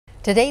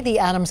Today, the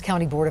Adams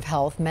County Board of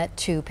Health met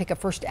to pick a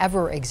first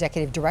ever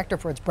executive director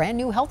for its brand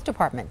new health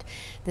department.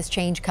 This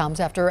change comes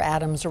after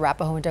Adams,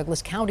 Arapahoe, and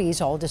Douglas counties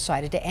all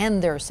decided to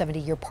end their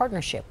 70-year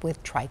partnership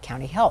with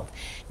Tri-County Health.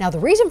 Now, the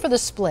reason for the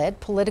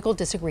split, political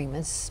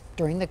disagreements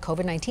during the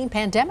COVID-19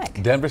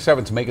 pandemic. Denver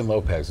 7's Megan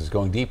Lopez is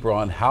going deeper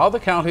on how the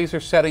counties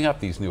are setting up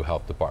these new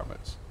health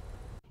departments.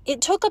 It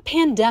took a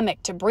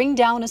pandemic to bring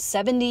down a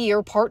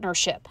 70-year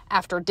partnership.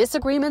 After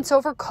disagreements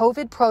over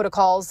COVID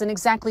protocols, in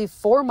exactly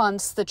 4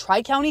 months, the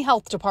Tri-County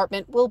Health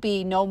Department will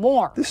be no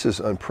more. This is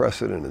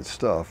unprecedented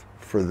stuff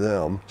for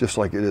them, just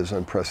like it is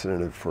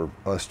unprecedented for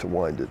us to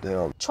wind it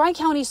down.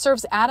 Tri-County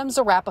serves Adams,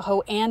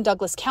 Arapahoe, and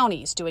Douglas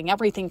counties, doing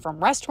everything from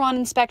restaurant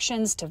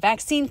inspections to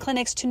vaccine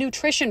clinics to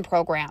nutrition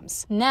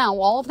programs. Now,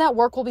 all of that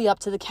work will be up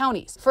to the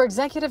counties. For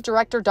Executive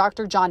Director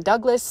Dr. John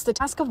Douglas, the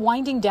task of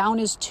winding down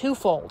is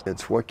twofold.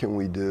 It's what can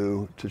we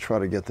do to try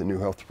to get the new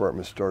health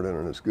department started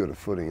on as good a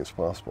footing as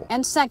possible.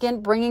 And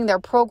second, bringing their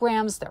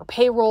programs, their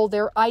payroll,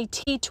 their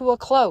IT to a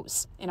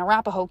close. In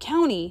Arapahoe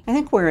County, I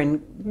think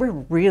we're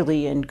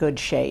really in good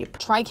shape.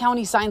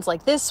 Tri-County signs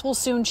like this will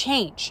soon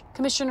change.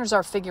 Commissioners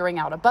are figuring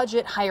out a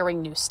budget,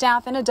 hiring new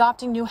staff, and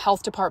adopting new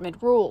health department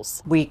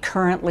rules. We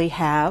currently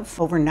have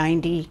over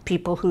 90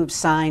 people who've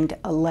signed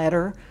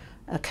a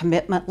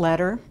commitment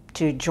letter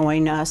to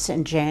join us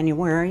in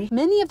January.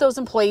 Many of those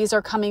employees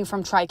are coming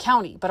from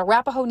Tri-County, but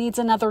Arapahoe needs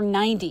another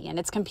 90, and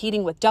it's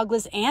competing with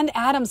Douglas and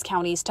Adams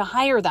counties to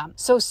hire them.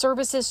 So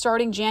services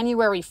starting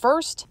January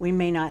 1st. We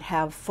may not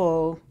have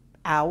full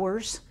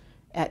hours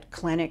at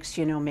clinics,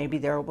 maybe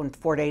they're open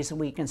 4 days a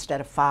week instead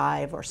of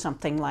 5 or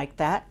something like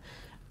that.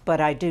 But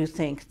I do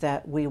think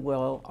that we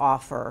will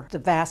offer the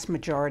vast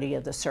majority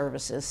of the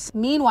services.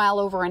 Meanwhile,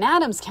 over in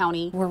Adams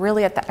County, we're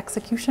really at the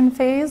execution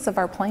phase of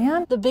our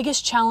plan. The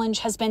biggest challenge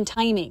has been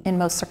timing. In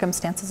most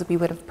circumstances, we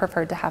would have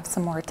preferred to have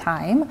some more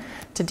time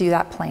to do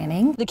that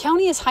planning. The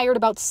county has hired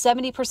about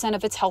 70%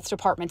 of its health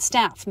department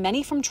staff,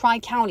 many from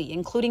Tri-County,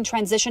 including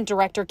Transition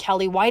Director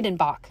Kelly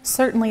Weidenbach.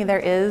 Certainly there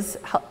is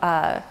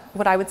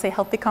what I would say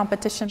healthy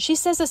competition. She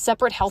says a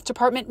separate health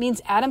department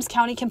means Adams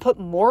County can put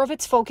more of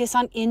its focus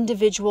on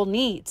individual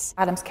needs.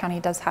 Adams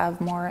County does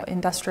have more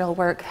industrial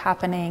work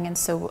happening, and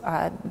so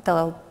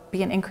there'll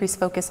be an increased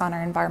focus on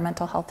our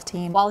environmental health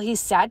team. While he's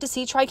sad to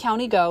see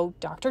Tri-County go,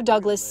 Dr.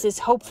 Douglas is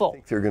hopeful. I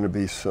think there are going to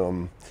be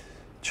some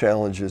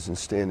challenges in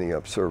standing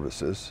up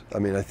services.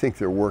 I think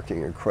they're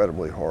working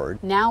incredibly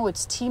hard. Now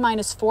it's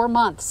T-minus 4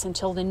 months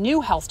until the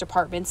new health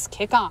departments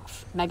kick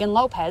off. Megan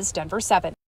Lopez, Denver 7.